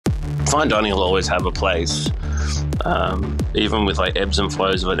fine dining will always have a place, even with like ebbs and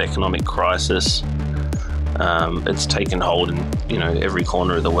flows of an economic crisis. It's taken hold in every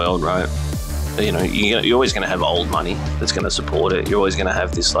corner of the world, right? You're always going to have old money that's going to support it. You're always going to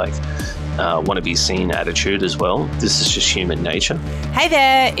have this want to be seen attitude as well. This is just human nature. Hey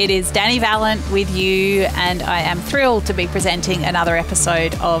there, it is Dani Valent with you, and I am thrilled to be presenting another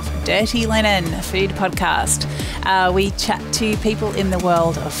episode of Dirty Linen, a food podcast. We chat to people in the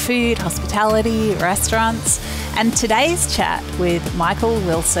world of food, hospitality, restaurants, and today's chat with Michael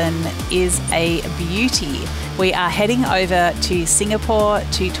Wilson is a beauty. We are heading over to Singapore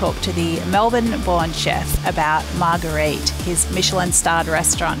to talk to the Melbourne-born chef about Marguerite, his Michelin-starred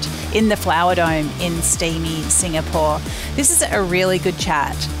restaurant in the Flower Dome in steamy Singapore. This is a really good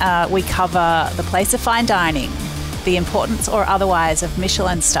chat. We cover the place of fine dining, the importance or otherwise of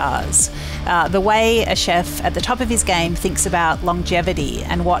Michelin stars, the way a chef at the top of his game thinks about longevity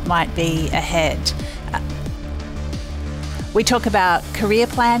and what might be ahead. We talk about career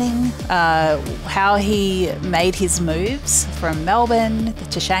planning, how he made his moves from Melbourne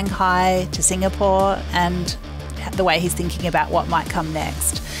to Shanghai to Singapore, and the way he's thinking about what might come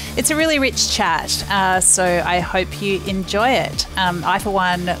next. It's a really rich chat, so I hope you enjoy it. I, for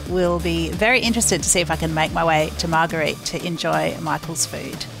one, will be very interested to see if I can make my way to Marguerite to enjoy Michael's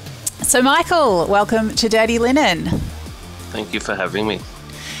food. So, Michael, welcome to Dirty Linen. Thank you for having me.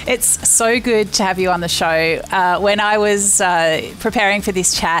 It's so good to have you on the show. When I was preparing for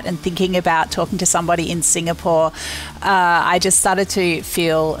this chat and thinking about talking to somebody in Singapore, I just started to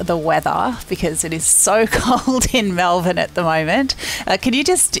feel the weather because it is so cold in Melbourne at the moment. Can you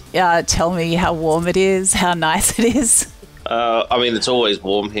just tell me how warm it is, how nice it is? It's always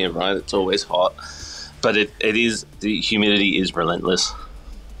warm here, right? It's always hot. But the humidity is relentless.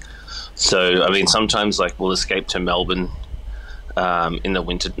 So, sometimes we'll escape to Melbourne in the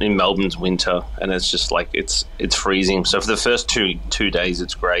winter, in Melbourne's winter, and it's just it's freezing. So for the first two days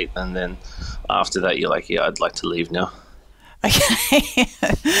it's great, and then after that you're like, yeah, I'd like to leave now. Okay.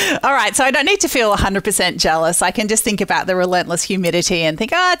 All right, so I don't need to feel 100% jealous. I can just think about the relentless humidity and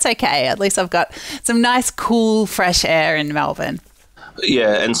think, it's okay, at least I've got some nice cool fresh air in Melbourne.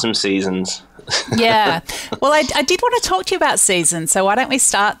 Yeah, and some seasons. Yeah. Well, I did want to talk to you about seasons, so why don't we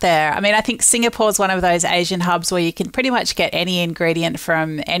start there? I think Singapore is one of those Asian hubs where you can pretty much get any ingredient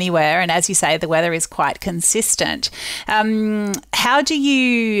from anywhere, and as you say, the weather is quite consistent. How do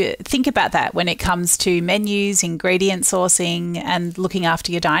you think about that when it comes to menus, ingredient sourcing, and looking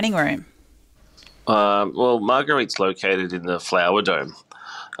after your dining room? Well, Marguerite's located in the Flower Dome.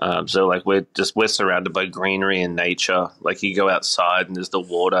 So we're surrounded by greenery and nature. You go outside and there's the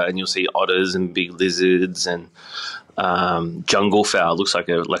water, and you'll see otters and big lizards and jungle fowl. Looks like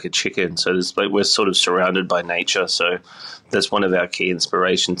a chicken. So we're sort of surrounded by nature. So that's one of our key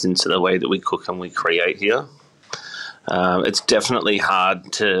inspirations into the way that we cook and we create here. It's definitely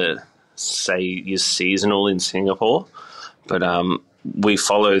hard to say you're seasonal in Singapore, but we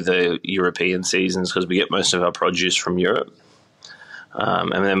follow the European seasons because we get most of our produce from Europe.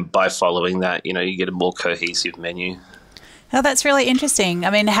 And then by following that, you get a more cohesive menu. Oh, that's really interesting.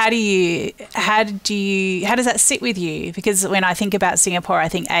 How does that sit with you? Because when I think about Singapore, I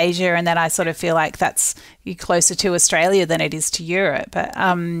think Asia, and then I sort of feel like that's closer to Australia than it is to Europe. But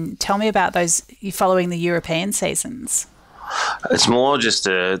tell me about you following the European seasons. It's more just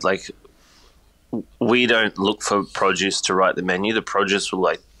we don't look for produce to write the menu. The produce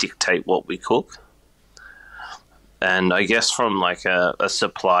will dictate what we cook. And I guess from a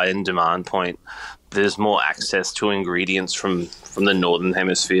supply and demand point, there's more access to ingredients from the northern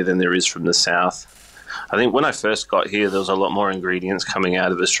hemisphere than there is from the south. I think when I first got here, there was a lot more ingredients coming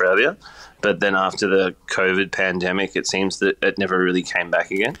out of Australia. But then after the COVID pandemic, it seems that it never really came back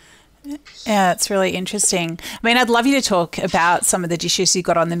again. Yeah, it's really interesting. I'd love you to talk about some of the dishes you've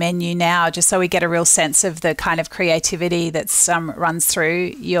got on the menu now, just so we get a real sense of the kind of creativity that's runs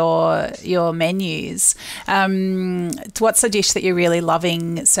through your menus. What's the dish that you're really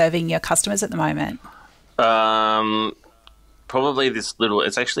loving serving your customers at the moment? Probably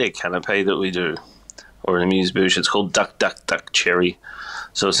it's actually a canapé that we do, or an amuse-bouche. It's called duck cherry.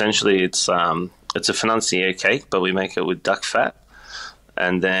 So essentially it's a financier cake, but we make it with duck fat.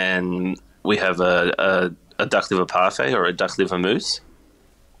 And then we have a duck liver parfait, or a duck liver mousse.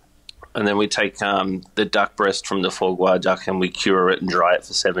 And then we take the duck breast from the foie gras duck and we cure it and dry it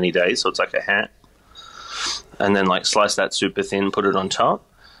for 70 days. So it's like a hat. And then slice that super thin, put it on top,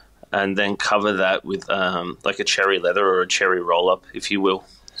 and then cover that with a cherry leather or a cherry roll-up, if you will.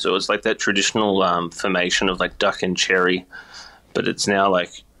 So it's that traditional formation of duck and cherry, but it's now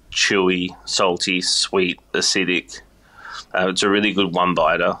chewy, salty, sweet, acidic. It's a really good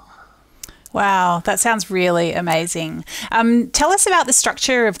one-biter. Wow, that sounds really amazing. Tell us about the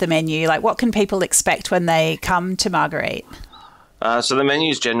structure of the menu. Like, what can people expect when they come to Marguerite? So the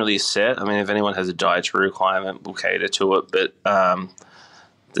menu is generally set. I mean, if anyone has a dietary requirement, we'll cater to it. But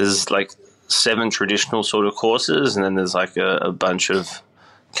there's like 7 traditional sort of courses, and then there's like a bunch of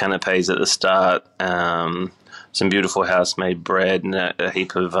canapes at the start, some beautiful house-made bread, and a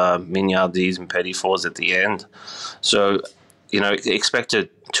heap of mignardises and petit fours at the end. So, expect a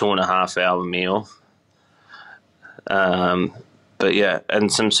 2.5-hour meal. But yeah,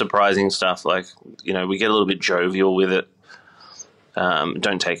 and some surprising stuff like, we get a little bit jovial with it.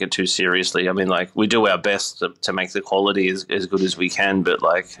 Don't take it too seriously. I mean, like, we do our best to make the quality as good as we can, but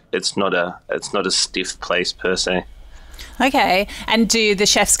like, it's not a stiff place per se. Okay. And do the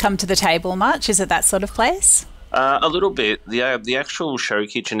chefs come to the table much? Is it that sort of place? A little bit. The actual show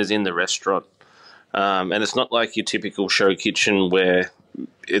kitchen is in the restaurant, and it's not like your typical show kitchen where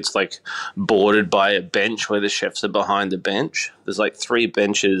it's like bordered by a bench where the chefs are behind the bench. There's like 3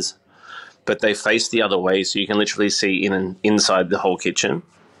 benches, but they face the other way, so you can literally see in and inside the whole kitchen.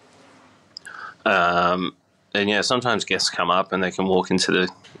 And yeah, sometimes guests come up and they can walk into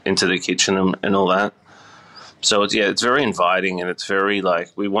the kitchen and all that. So it's very inviting, and it's very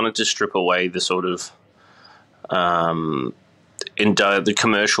like, we wanted to strip away the sort of the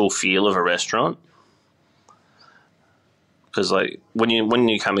commercial feel of a restaurant. Because like when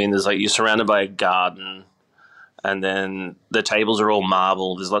you come in, there's like, you're surrounded by a garden, and then the tables are all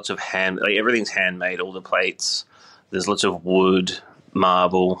marble. There's lots of everything's handmade, all the plates. There's lots of wood,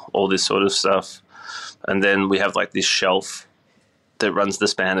 marble, all this sort of stuff. And then we have like this shelf that runs the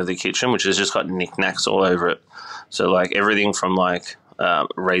span of the kitchen, which has just got knickknacks all over it. So like everything from like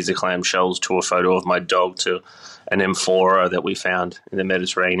razor clam shells to a photo of my dog to an amphora that we found in the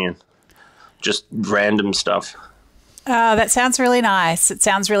Mediterranean. Just random stuff. Oh, that sounds really nice. It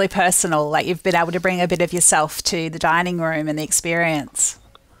sounds really personal, like you've been able to bring a bit of yourself to the dining room and the experience.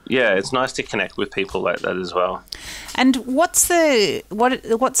 Yeah, it's nice to connect with people like that as well. And what sort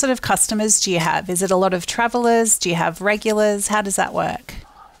of customers do you have? Is it a lot of travellers? Do you have regulars? How does that work?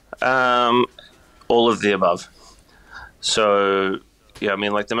 All of the above. So, yeah, I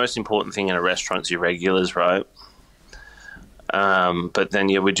mean, like, the most important thing in a restaurant is your regulars, right? But then,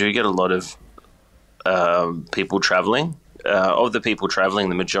 yeah, we do get a lot of people travelling. Of the people travelling,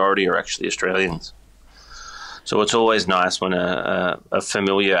 the majority are actually Australians. So it's always nice when a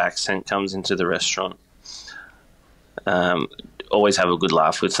familiar accent comes into the restaurant. Always have a good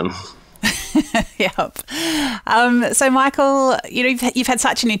laugh with them. Yep. So, Michael, you've had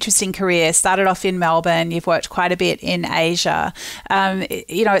such an interesting career. Started off in Melbourne. You've worked quite a bit in Asia.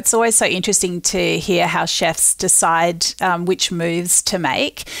 It's always so interesting to hear how chefs decide which moves to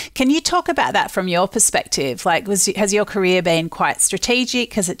make. Can you talk about that from your perspective? Like, has your career been quite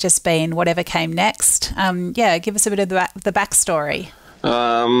strategic? Has it just been whatever came next? Give us a bit of the backstory.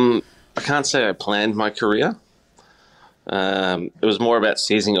 I can't say I planned my career. It was more about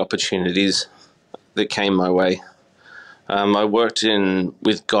seizing opportunities that came my way. I worked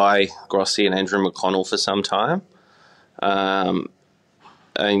with Guy Grossi and Andrew McConnell for some time. Working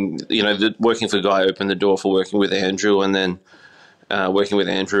for Guy opened the door for working with Andrew, and then working with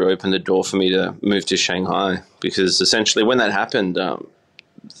Andrew opened the door for me to move to Shanghai, because essentially when that happened,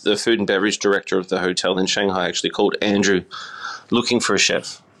 the food and beverage director of the hotel in Shanghai actually called Andrew looking for a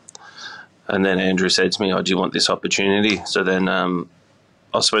chef. And then Andrew said to me, "Oh, do you want this opportunity?" So then I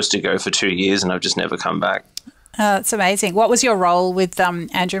was supposed to go for 2 years, and I've just never come back. That's amazing. What was your role with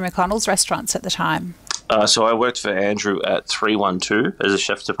Andrew McConnell's restaurants at the time? So I worked for Andrew at 312 as a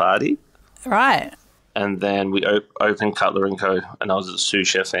chef de partie. Right. And then we opened Cutler & Co., and I was a sous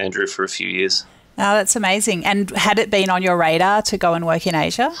chef Andrew for a few years. Oh, that's amazing. And had it been on your radar to go and work in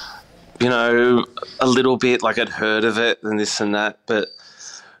Asia? A little bit, like I'd heard of it and this and that, but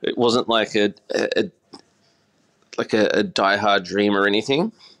it wasn't like a diehard dream or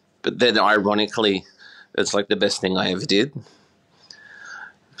anything. But then, ironically, it's like the best thing I ever did,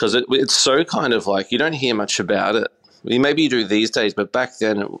 because it's so kind of like, you don't hear much about it. Maybe you do these days, but back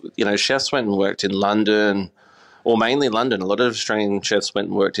then, chefs went and worked in London, or mainly London. A lot of Australian chefs went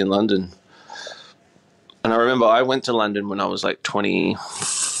and worked in London. And I remember I went to London when I was like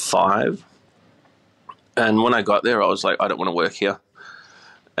 25, and when I got there, I was like, I don't want to work here.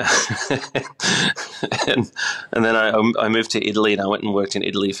 and then I moved to Italy, and I went and worked in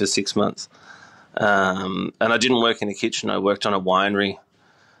Italy for 6 months. And I didn't work in a kitchen. I worked on a winery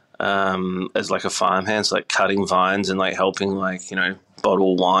as like a farmhand, so like cutting vines and like helping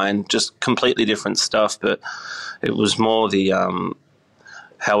bottle wine, just completely different stuff. But it was more the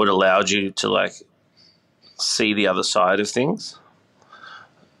how it allowed you to like see the other side of things,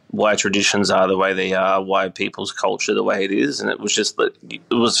 why traditions are the way they are, why people's culture the way it is, and it was just that it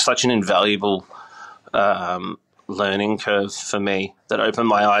was such an invaluable learning curve for me that opened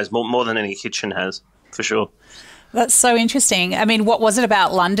my eyes more than any kitchen has, for sure. That's so interesting. I mean, what was it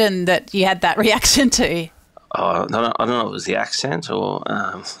about London that you had that reaction to? Oh, I don't know if it was the accent or...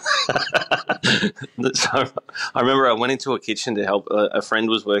 So I remember I went into a kitchen to help. A friend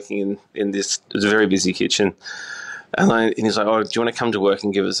was working in this, it was a very busy kitchen. And he's like, oh, do you want to come to work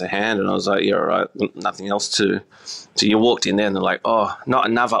and give us a hand? And I was like, yeah, all right, nothing else to... So you walked in there and they're like, oh, not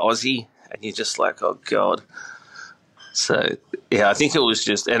another Aussie. And you're just like, oh, God. So, yeah, I think it was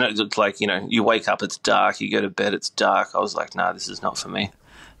just... And it's like, you know, you wake up, it's dark. You go to bed, it's dark. I was like, nah, this is not for me.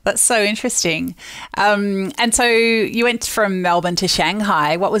 That's so interesting. And so you went from Melbourne to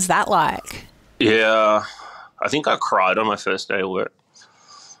Shanghai. What was that like? Yeah, I think I cried on my first day of work.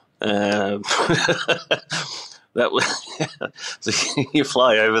 That was so you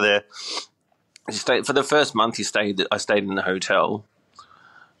fly over there. For the first month, I stayed in the hotel,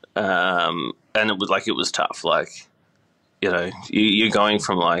 and it was tough. Like, you know, you're going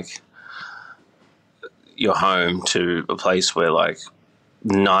from like your home to a place where like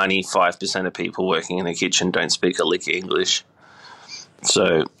 95% of people working in the kitchen don't speak a lick of English.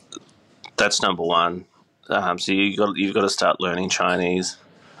 So that's number one. So you've got to start learning Chinese,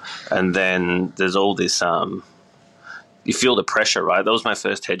 and then there's all this. You feel the pressure, right? That was my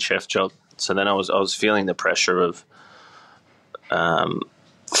first head chef job. So then I was feeling the pressure of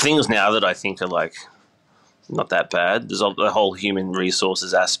things now that I think are like not that bad. There's the whole human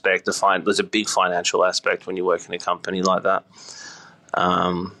resources aspect. There's a big financial aspect when you work in a company like that.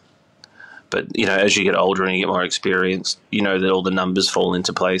 But you know, as you get older and you get more experience, you know that all the numbers fall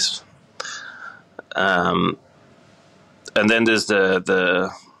into place. And then there's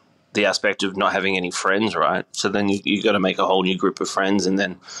the aspect of not having any friends, right? So then you got to make a whole new group of friends. And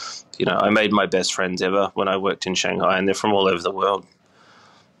then, you know, I made my best friends ever when I worked in Shanghai, and they're from all over the world.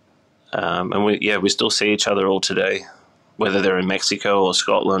 And we still see each other all today, whether they're in Mexico or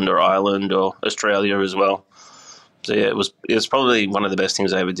Scotland or Ireland or Australia as well. So yeah, it was probably one of the best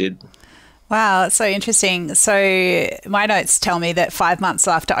things I ever did. Wow, that's so interesting. So my notes tell me that 5 months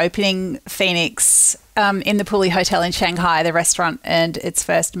after opening Phoenix in the Puli Hotel in Shanghai, the restaurant earned its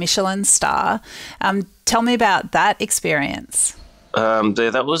first Michelin star. Tell me about that experience.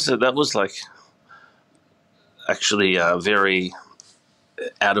 That was like actually very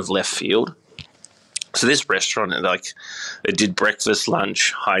out of left field. So this restaurant, it did breakfast,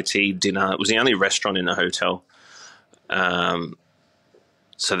 lunch, high tea, dinner. It was the only restaurant in the hotel.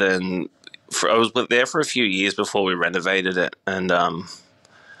 So then I was there for a few years before we renovated it, and I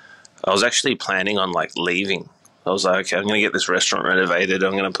was actually planning on like leaving. I was like, okay, I'm going to get this restaurant renovated.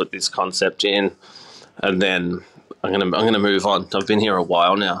 I'm going to put this concept in, and then I'm going to move on. I've been here a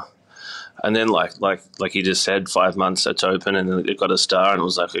while now, and then like you just said, 5 months it's open, and then it got a star, and it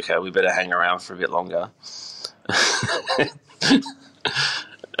was like, okay, we better hang around for a bit longer.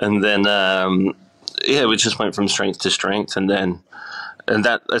 And then we just went from strength to strength, and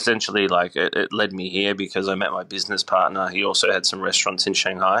that essentially like it led me here because I met my business partner. He also had some restaurants in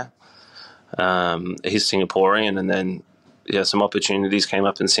Shanghai. He's Singaporean, and then some opportunities came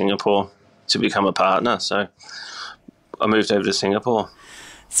up in Singapore to become a partner. So I moved over to Singapore.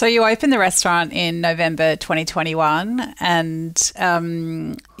 So you opened the restaurant in November 2021, and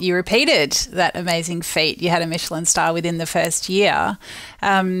you repeated that amazing feat. You had a Michelin star within the first year.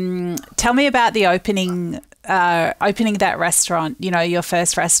 Tell me about the opening that restaurant, you know, your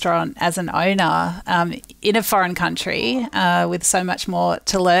first restaurant as an owner in a foreign country with so much more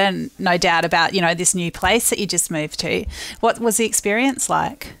to learn, no doubt, about, you know, this new place that you just moved to. What was the experience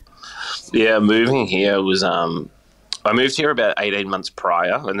like? Yeah, moving here was... I moved here about 18 months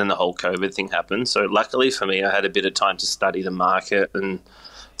prior, and then the whole COVID thing happened. So luckily for me, I had a bit of time to study the market and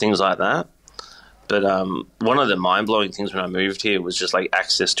things like that. But one of the mind-blowing things when I moved here was just like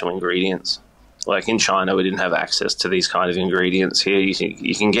access to ingredients. Like in China, we didn't have access to these kind of ingredients. Here,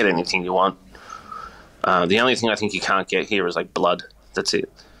 you can get anything you want. The only thing I think you can't get here is like blood. That's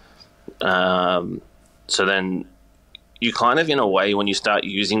it. So then you kind of, in a way, when you start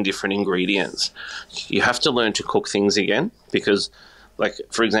using different ingredients, you have to learn to cook things again because, like,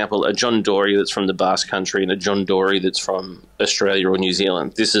 for example, a John Dory that's from the Basque Country and a John Dory that's from Australia or New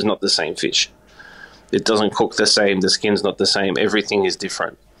Zealand, this is not the same fish. It doesn't cook the same. The skin's not the same. Everything is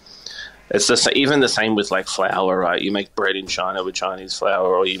different. It's even the same with, like, flour, right? You make bread in China with Chinese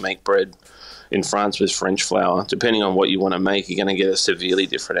flour, or you make bread in France with French flour. Depending on what you want to make, you're going to get a severely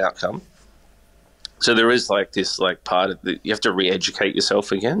different outcome. So there is like this like part of you have to re-educate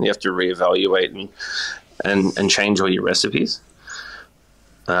yourself again. You have to reevaluate and change all your recipes.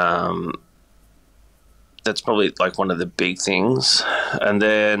 That's probably like one of the big things. And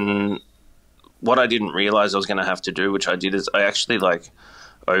then what I didn't realize I was going to have to do, which I did, is I actually like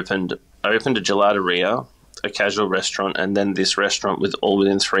opened a gelateria, a casual restaurant, and then this restaurant with all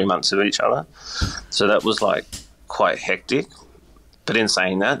within 3 months of each other. So that was like quite hectic. But in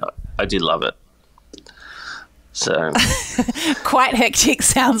saying that, I did love it. So quite hectic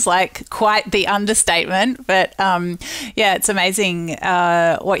sounds like quite the understatement, but yeah, it's amazing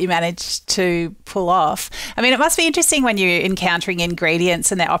what you managed to pull off. I mean, it must be interesting when you're encountering ingredients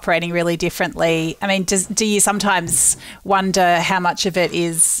and they're operating really differently. I mean, do you sometimes wonder how much of it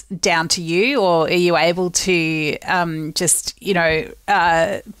is down to you, or are you able to just,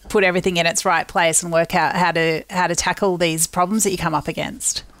 put everything in its right place and work out how to tackle these problems that you come up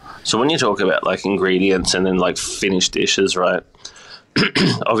against? So when you talk about like ingredients and then like finished dishes, right?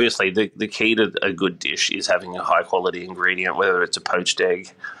 Obviously, the key to a good dish is having a high quality ingredient, whether it's a poached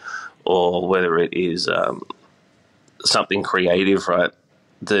egg or whether it is something creative, right?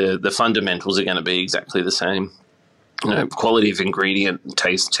 The fundamentals are going to be exactly the same. Quality of ingredient,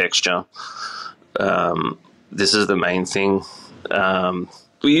 taste, texture. This is the main thing.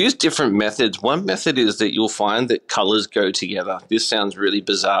 We use different methods. One method is that you'll find that colours go together. This sounds really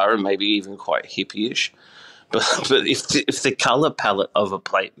bizarre and maybe even quite hippie-ish. But if the colour palette of a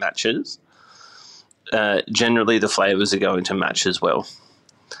plate matches, generally the flavours are going to match as well.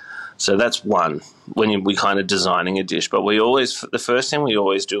 So that's one, when we're kind of designing a dish. But the first thing we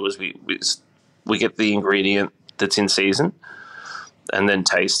always do is we get the ingredient that's in season and then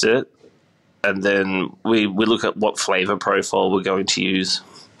taste it. And then we look at what flavour profile we're going to use.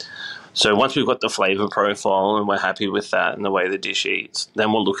 So once we've got the flavour profile and we're happy with that and the way the dish eats,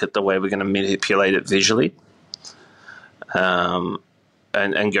 then we'll look at the way we're going to manipulate it visually and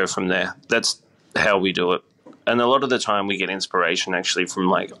go from there. That's how we do it. And a lot of the time we get inspiration actually from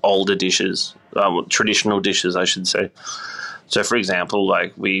like older dishes, traditional dishes, I should say. So for example,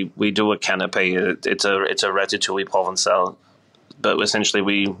 like we do a canapé. It's a ratatouille provençal, but essentially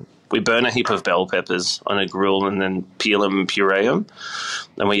we burn a heap of bell peppers on a grill and then peel them and puree them.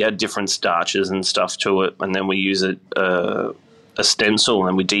 And we add different starches and stuff to it. And then we use a stencil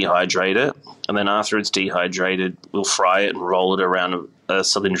and we dehydrate it. And then after it's dehydrated, we'll fry it and roll it around a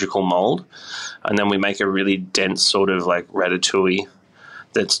cylindrical mold. And then we make a really dense sort of like ratatouille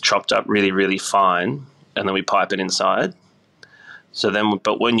that's chopped up really, really fine. And then we pipe it inside.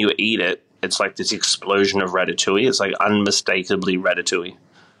 But when you eat it, it's like this explosion of ratatouille. It's like unmistakably ratatouille.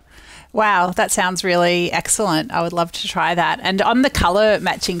 Wow, that sounds really excellent. I would love to try that. And on the colour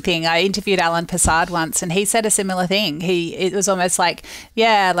matching thing, I interviewed Alan Passard once and he said a similar thing. It was almost like,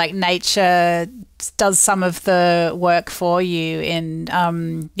 like nature does some of the work for you in,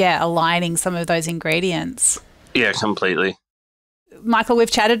 aligning some of those ingredients. Yeah, completely. Michael, we've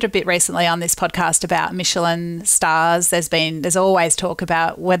chatted a bit recently on this podcast about Michelin stars. There's always talk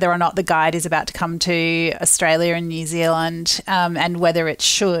about whether or not the guide is about to come to Australia and New Zealand, and whether it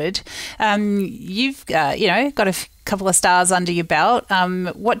should. You've got a couple of stars under your belt.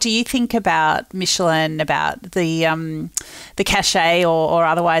 What do you think about Michelin, about the cachet or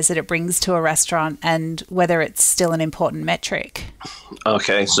otherwise that it brings to a restaurant, and whether it's still an important metric?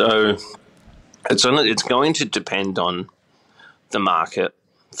 Okay, so it's going to depend on the market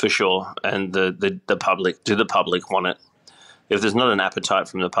for sure, and the public. Do the public want it? If there's not an appetite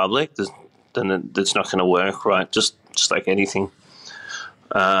from the public, then it's not going to work, right? Just like anything.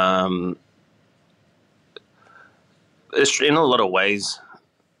 In a lot of ways,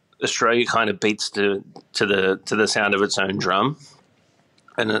 Australia kind of beats to the sound of its own drum,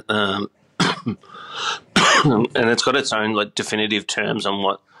 and and it's got its own like definitive terms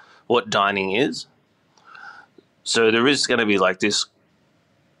on what dining is. So there is going to be like this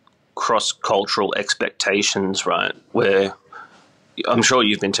cross-cultural expectations, right, where I'm sure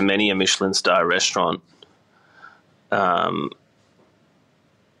you've been to many a Michelin-star restaurant.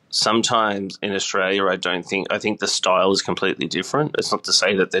 Sometimes in Australia, I think the style is completely different. It's not to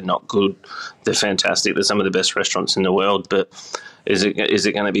say that they're not good. They're fantastic. They're some of the best restaurants in the world, but is it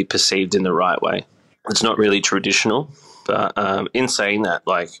going to be perceived in the right way? It's not really traditional. But in saying that,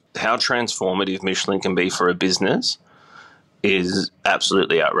 like how transformative Michelin can be for a business is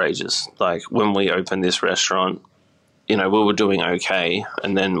absolutely outrageous. Like when we opened this restaurant, we were doing okay,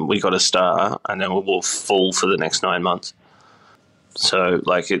 and then we got a star, and then we were full for the next 9 months. So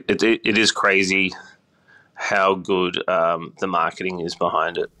like it is crazy how good the marketing is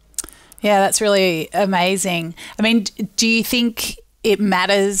behind it. Yeah, that's really amazing. I mean, do you think it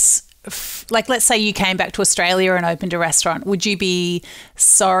matters like, let's say you came back to Australia and opened a restaurant, would you be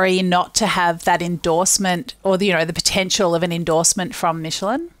sorry not to have that endorsement or the, the potential of an endorsement from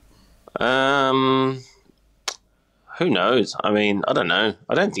Michelin? Who knows? I mean, I don't know.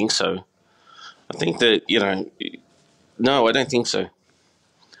 I don't think so. I think that, no, I don't think so.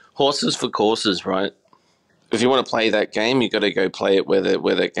 Horses for courses, right? If you want to play that game, you've got to go play it where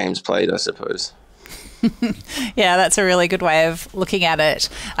that game's played, I suppose. Yeah, that's a really good way of looking at it.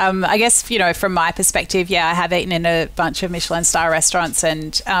 I guess, from my perspective, I have eaten in a bunch of Michelin-star restaurants,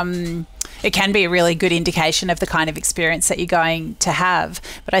 and it can be a really good indication of the kind of experience that you're going to have.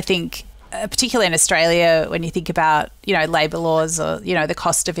 But I think, particularly in Australia, when you think about, labour laws or, the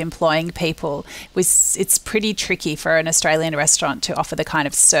cost of employing people, it's pretty tricky for an Australian restaurant to offer the kind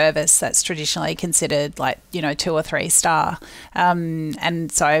of service that's traditionally considered like, 2 or 3 star.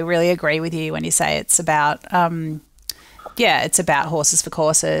 And so I really agree with you when you say it's about, it's about horses for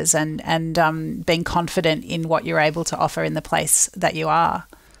courses and being confident in what you're able to offer in the place that you are.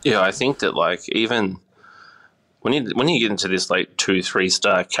 Yeah, I think that even when you get into this 2-3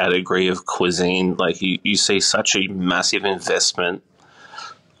 star category of cuisine, you see such a massive investment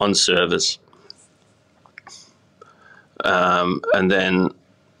on service. And then,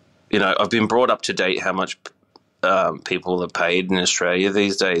 I've been brought up to date how much people are paid in Australia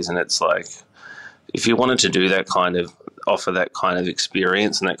these days, and it's if you wanted to do offer that kind of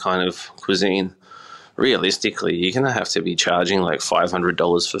experience and that kind of cuisine, realistically, you're going to have to be charging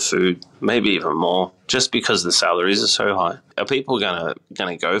 $500 for food, maybe even more, just because the salaries are so high. Are people going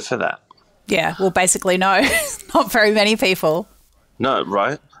to go for that? Yeah, well, basically, no. Not very many people. No,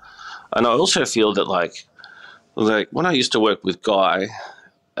 right? And I also feel that, when I used to work with Guy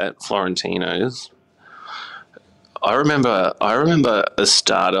at Florentino's, I remember a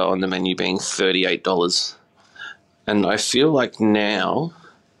starter on the menu being $38. And I feel like now...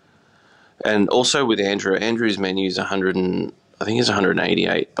 And also with Andrew's menu is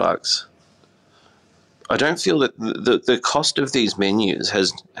 $188. I don't feel that the cost of these menus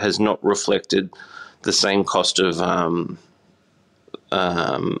has not reflected the same cost of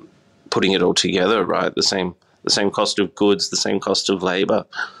putting it all together, right? The same cost of goods, the same cost of labor.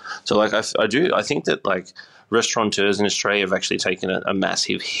 So I think that restaurateurs in Australia have actually taken a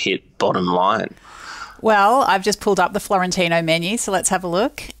massive hit bottom line. Well, I've just pulled up the Florentino menu, so let's have a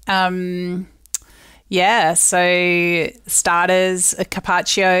look. So starters, a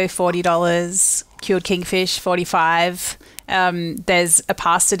carpaccio, $40, cured kingfish, $45. There's a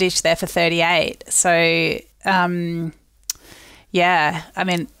pasta dish there for $38. So, I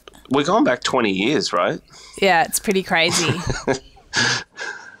mean... We're going back 20 years, right? Yeah, it's pretty crazy.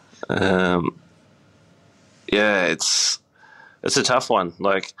 It's a tough one.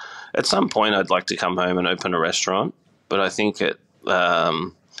 At some point, I'd like to come home and open a restaurant, but I think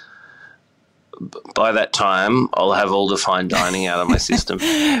by that time, I'll have all the fine dining out of my system.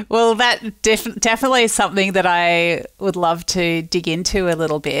 Well, that definitely is something that I would love to dig into a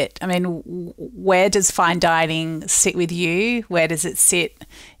little bit. I mean, where does fine dining sit with you? Where does it sit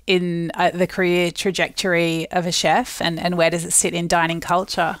in the career trajectory of a chef, and where does it sit in dining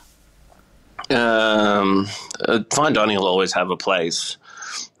culture? Fine dining will always have a place,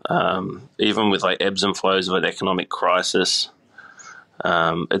 even with ebbs and flows of an economic crisis.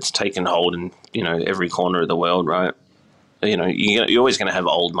 It's taken hold in every corner of the world, right? You're always going to have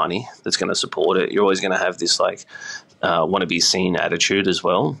old money that's going to support it. You're always going to have this want to be seen attitude as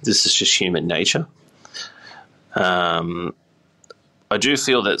well. This is just human nature. I do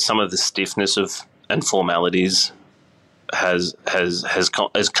feel that some of the stiffness and formalities has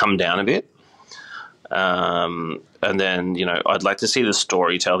come down a bit. And then, I'd like to see the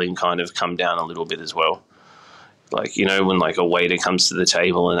storytelling kind of come down a little bit as well. When a waiter comes to the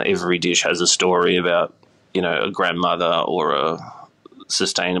table and every dish has a story about, a grandmother or a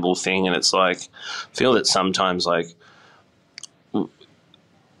sustainable thing. And it's I feel that sometimes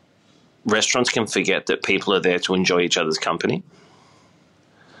restaurants can forget that people are there to enjoy each other's company.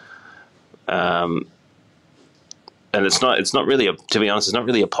 And it's not really to be honest, it's not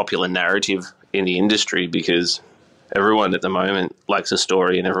really a popular narrative in the industry, because everyone at the moment likes a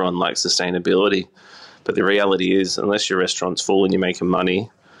story and everyone likes sustainability. But the reality is, unless your restaurant's full and you're making money,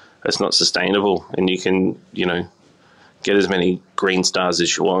 it's not sustainable. And you can, get as many green stars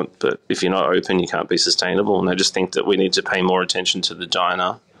as you want, but if you're not open, you can't be sustainable. And I just think that we need to pay more attention to the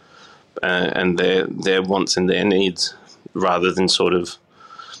diner and their wants and their needs, rather than sort of,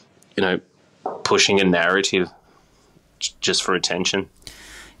 pushing a narrative just for attention.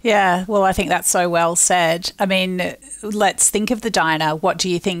 Yeah, well, I think that's so well said. I mean, let's think of the diner. What do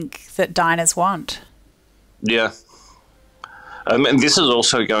you think that diners want? Yeah. And this is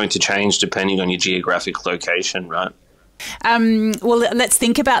also going to change depending on your geographic location, right? Well, let's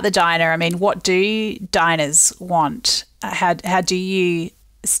think about the diner. I mean, what do diners want? How do you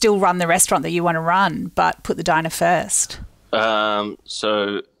still run the restaurant that you want to run, but put the diner first?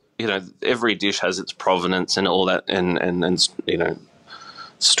 So, every dish has its provenance and all that, and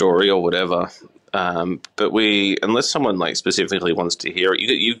story or whatever. But unless someone like specifically wants to hear it,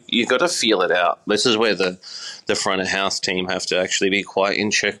 you got to feel it out. This is where the front of house team have to actually be quite in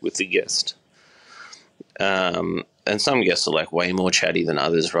check with the guest. And some guests are like way more chatty than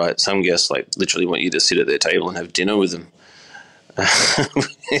others, right? Some guests like literally want you to sit at their table and have dinner with them,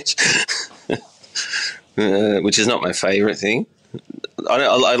 which is not my favorite thing.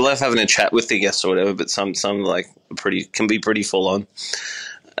 I love having a chat with the guests or whatever, but some like can be pretty full on.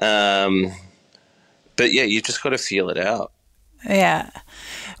 But yeah, you just got to feel it out. Yeah.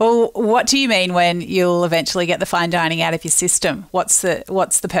 Well, what do you mean when you'll eventually get the fine dining out of your system? What's the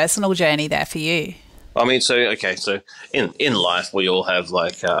personal journey there for you? I mean, so in life we all have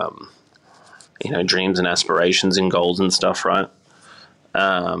like dreams and aspirations and goals and stuff, right?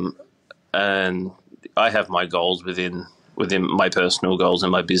 And I have my goals within my personal goals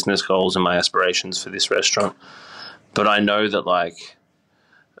and my business goals and my aspirations for this restaurant. But I know that like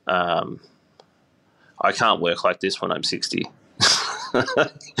I can't work like this when I'm 60.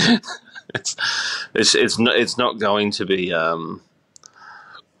 It's not going to be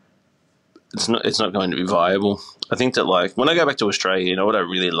it's not going to be viable. I think that like when I go back to Australia, what I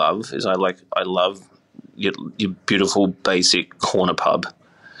really love is I love your beautiful basic corner pub.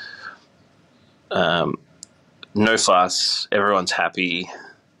 No fuss, everyone's happy.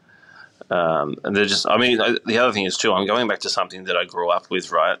 And they're just, the other thing is too, I'm going back to something that I grew up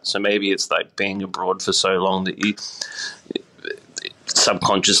with, right? So maybe it's like being abroad for so long that you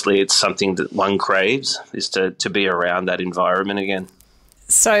subconsciously it's something that one craves, is to be around that environment again.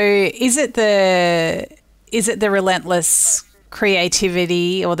 So is it the relentless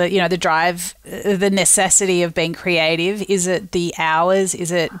creativity or the drive, the necessity of being creative? Is it the hours?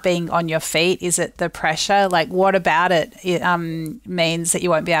 Is it being on your feet? Is it the pressure? Like what about it means that you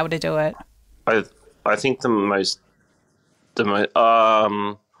won't be able to do it? I think it's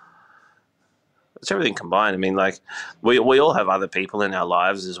everything combined. I mean, like we all have other people in our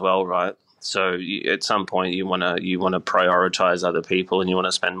lives as well, right? So at some point you want to prioritize other people and you want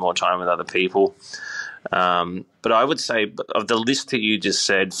to spend more time with other people. But I would say of the list that you just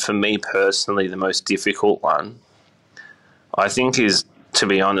said, for me personally, the most difficult one, I think is, to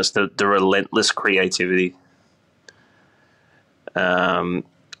be honest, the relentless creativity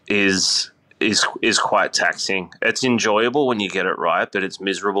is quite taxing. It's enjoyable when you get it right, but it's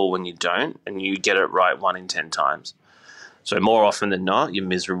miserable when you don't, and you get it right 1 in 10 times. So more often than not, you're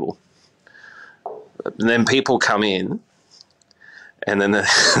miserable. And then people come in and then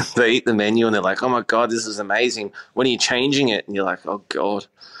they eat the menu and they're like, oh my God, this is amazing. When are you changing it? And you're like, oh God.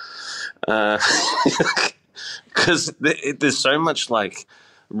 Because there's so much like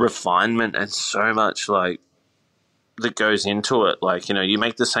refinement and so much like that goes into it. Like, you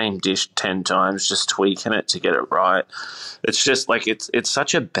make the same dish 10 times, just tweaking it to get it right. It's just like, it's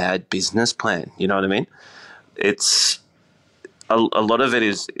such a bad business plan. You know what I mean? It's a lot of it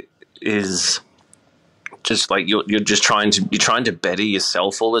is just like you're trying to better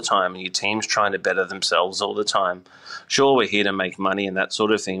yourself all the time, and your team's trying to better themselves all the time. Sure, we're here to make money and that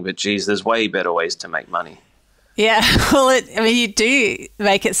sort of thing, but geez, there's way better ways to make money. Yeah, well, you do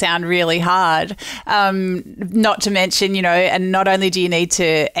make it sound really hard. Not to mention, and not only do you need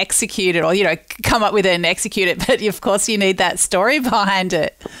to execute it or, come up with it and execute it, but of course you need that story behind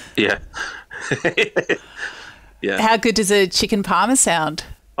it. Yeah. Yeah. How good does a chicken parma sound?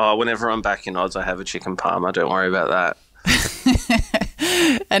 Oh, whenever I'm back in Oz, I have a chicken parma. Don't worry about that.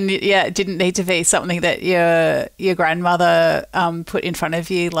 And yeah, it didn't need to be something that your grandmother put in front of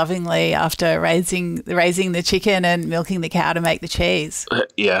you lovingly after raising the chicken and milking the cow to make the cheese.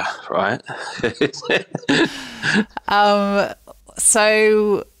 Yeah, right.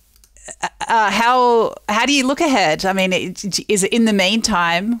 So how do you look ahead? I mean, is it in the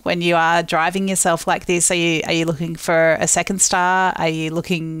meantime when you are driving yourself like this? Are you looking for a second star? Are you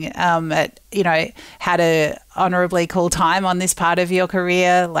looking at how to honourably call time on this part of your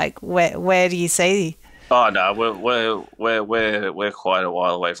career? Like where do you see? Oh no, we're quite a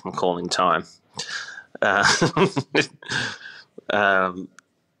while away from calling time. No,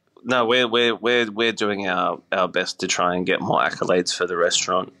 we're doing our best to try and get more accolades for the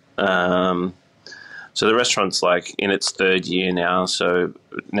restaurant. So the restaurant's like in its third year now. So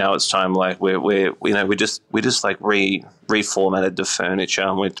now it's time, like we just like reformatted the furniture,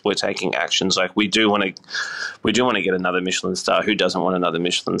 and we're taking actions. Like we do want to get another Michelin star. Who doesn't want another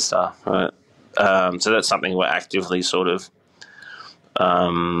Michelin star, right? So that's something we're actively sort of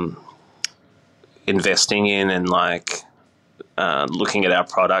investing in, and like looking at our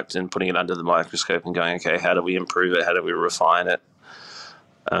product and putting it under the microscope and going, okay, how do we improve it? How do we refine it?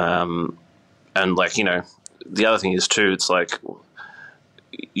 And like, you know, the other thing is too, it's like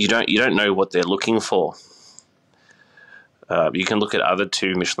you don't know what they're looking for. You can look at other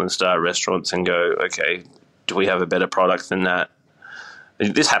 2 Michelin star restaurants and go, okay, do we have a better product than that?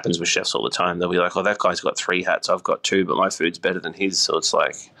 This happens with chefs all the time. They'll be like, oh, that guy's got 3 hats, I've got 2, but my food's better than his. So it's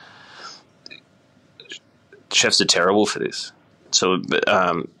like, chefs are terrible for this. So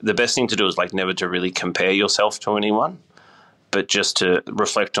the best thing to do is like never to really compare yourself to anyone, but just to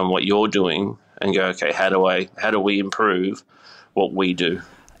reflect on what you're doing and go, okay, how do we improve what we do?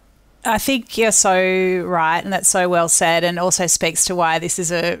 I think you're so right, and that's so well said, and also speaks to why this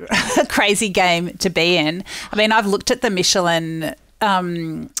is a crazy game to be in. I mean, I've looked at the Michelin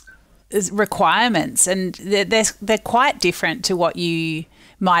requirements, and they're quite different to what you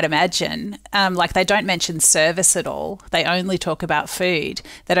might imagine. Like, they don't mention service at all. They only talk about food.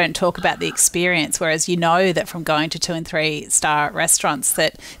 They don't talk about the experience, whereas you know that from going to 2 and 3 star restaurants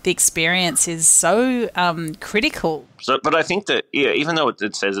that the experience is so critical. So, but I think that, yeah, even though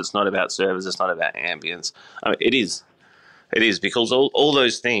it says it's not about service, it's not about ambience, it is. It is, because all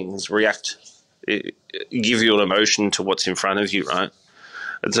those things give you an emotion to what's in front of you, right?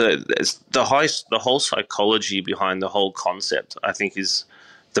 It's the whole psychology behind the whole concept, I think, is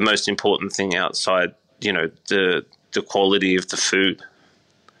the most important thing outside, you know, the quality of the food.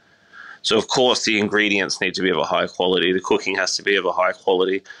 So, of course, the ingredients need to be of a high quality. The cooking has to be of a high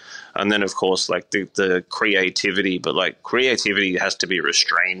quality. And then, of course, like the creativity. But, like, creativity has to be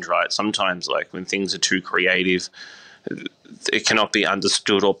restrained, right? Sometimes, like, when things are too creative, it cannot be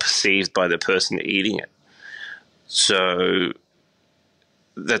understood or perceived by the person eating it. So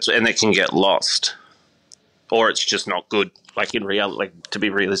and it can get lost. Or it's just not good. Like, in reality, like, to be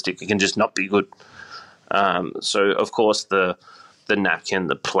realistic, it can just not be good. So, of course, the napkin,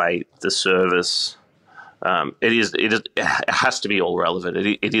 the plate, the service, it has to be all relevant.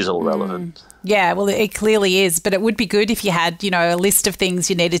 It is all relevant. Yeah, well, it clearly is. But it would be good if you had, you know, a list of things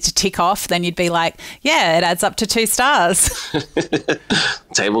you needed to tick off. Then you'd be like, yeah, it adds up to 2 stars.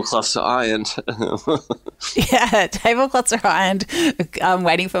 Tablecloths are ironed. Yeah, tablecloths are ironed. I'm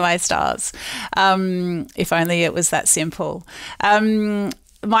waiting for my stars. If only it was that simple.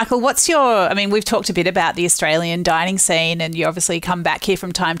 Michael, we've talked a bit about the Australian dining scene, and you obviously come back here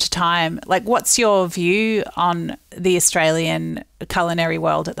from time to time. Like, what's your view on the Australian culinary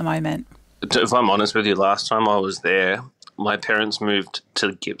world at the moment? If I'm honest with you, last time I was there, my parents moved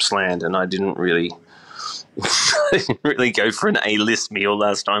to Gippsland, and I didn't really go for an A-list meal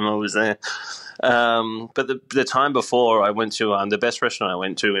last time I was there. But the time before, I went to the best restaurant I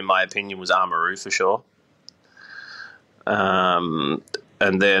went to, in my opinion, was Amaroo for sure.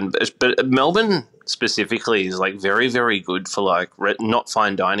 And then, but Melbourne specifically is like very, very good for like not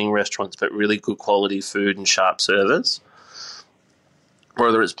fine dining restaurants, but really good quality food and sharp service.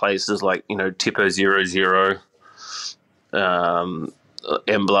 Whether it's places like, you know, Tipo 00,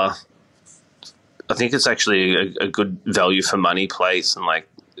 Embla. I think it's actually a good value for money place, and like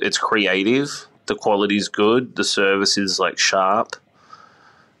it's creative, the quality's good, the service is like sharp,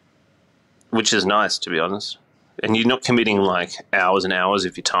 which is nice, to be honest. And you're not committing like hours and hours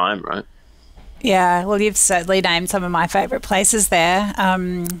of your time, right? Yeah, well, you've certainly named some of my favourite places there.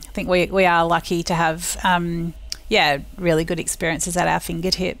 I think we are lucky to have, really good experiences at our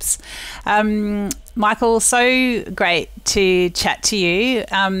fingertips. Michael, so great to chat to you.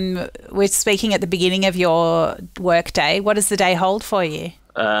 We're speaking at the beginning of your work day. What does the day hold for you?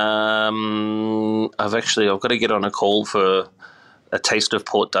 I've got to get on a call for a taste of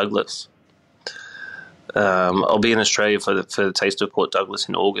Port Douglas. I'll be in Australia for the Taste of Port Douglas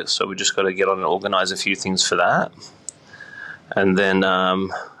in August, so we just got to get on and organise a few things for that, and then a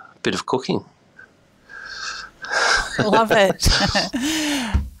bit of cooking. Love it.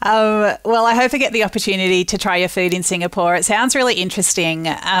 Well, I hope I get the opportunity to try your food in Singapore. It sounds really interesting,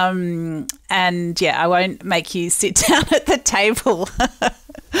 and yeah, I won't make you sit down at the table.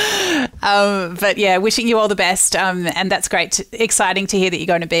 But yeah, wishing you all the best, and that's great. Exciting to hear that you're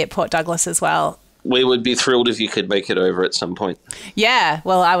going to be at Port Douglas as well. We would be thrilled if you could make it over at some point. Yeah,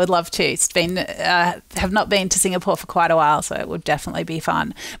 well, I would love to. It's been have not been to Singapore for quite a while, so it would definitely be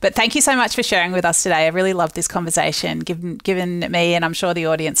fun. But thank you so much for sharing with us today. I really loved this conversation, given me and I'm sure the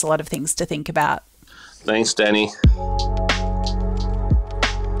audience a lot of things to think about. Thanks, Dani.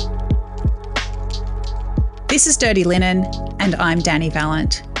 This is Dirty Linen, and I'm Dani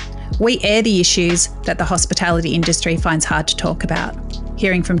Valent. We air the issues that the hospitality industry finds hard to talk about,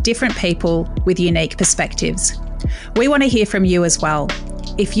 hearing from different people with unique perspectives. We want to hear from you as well.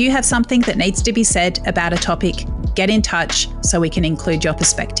 If you have something that needs to be said about a topic, get in touch so we can include your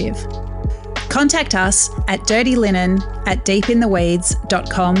perspective. Contact us at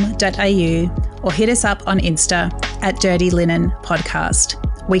dirtylinen@deepintheweeds.com.au or hit us up on Insta at Dirty Linen Podcast.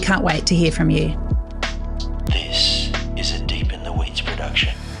 We can't wait to hear from you.